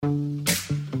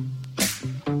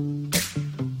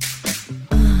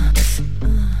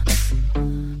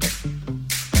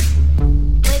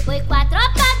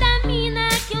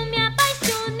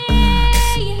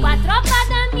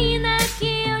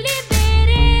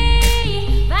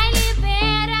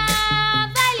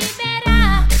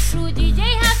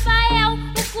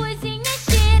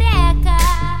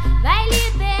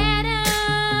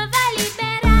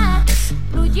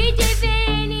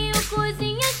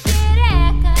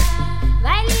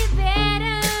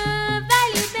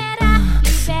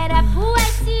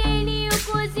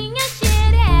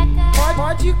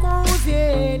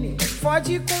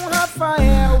fode com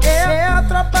Rafael. É a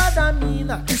tropa da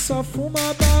mina que só fuma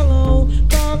balão,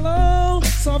 balão,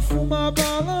 só fuma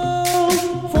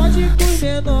balão. Fode com os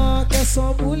menor que é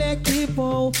só moleque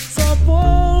bom,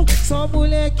 só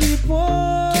moleque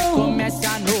bom. Que comece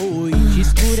a noite,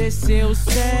 escureceu o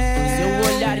céu.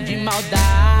 Seu olhar de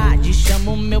maldade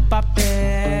chama o meu papel.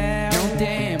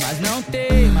 Não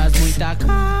temas, muita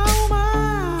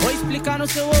calma. Vou explicar no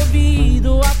seu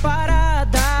ouvido a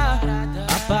parada,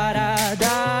 a parada,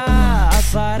 a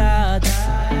parada.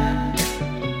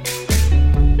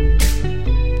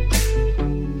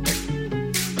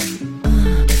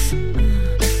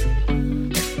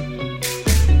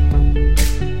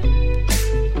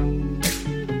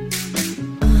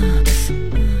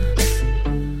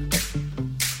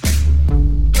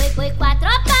 Foi com a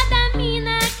tropa da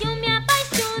mina que eu me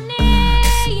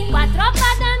apaixonei. Com a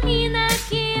tropa da mina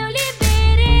que eu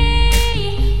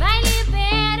liberei. Vai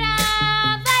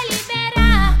liberar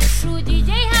pro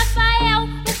DJ Rafael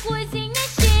o cozinha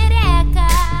xereca.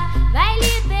 Vai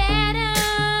liberar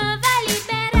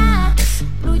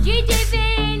pro DJ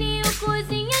VN o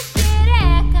cozinha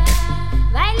xereca.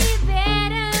 Vai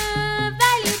liberar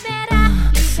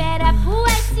libera pro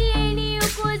SN o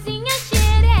cozinha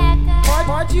xereca.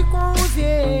 Fode com o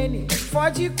VN,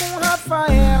 fode com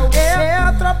Rafael. É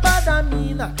a tropa da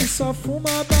mina que só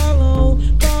fuma balão,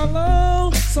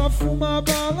 balão, só fuma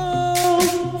balão.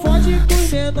 Fode com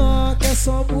os menor que é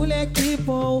só moleque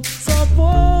bom,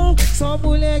 só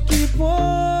moleque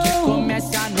bom. Que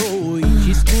comece a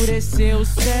noite, escureceu o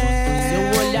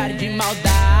céu. Seu olhar de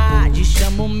maldade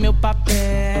chama o meu papel.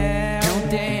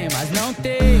 Não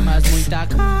temas, muita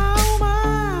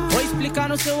calma. Vou explicar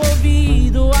no seu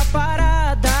ouvido a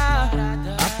parada,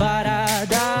 a parada.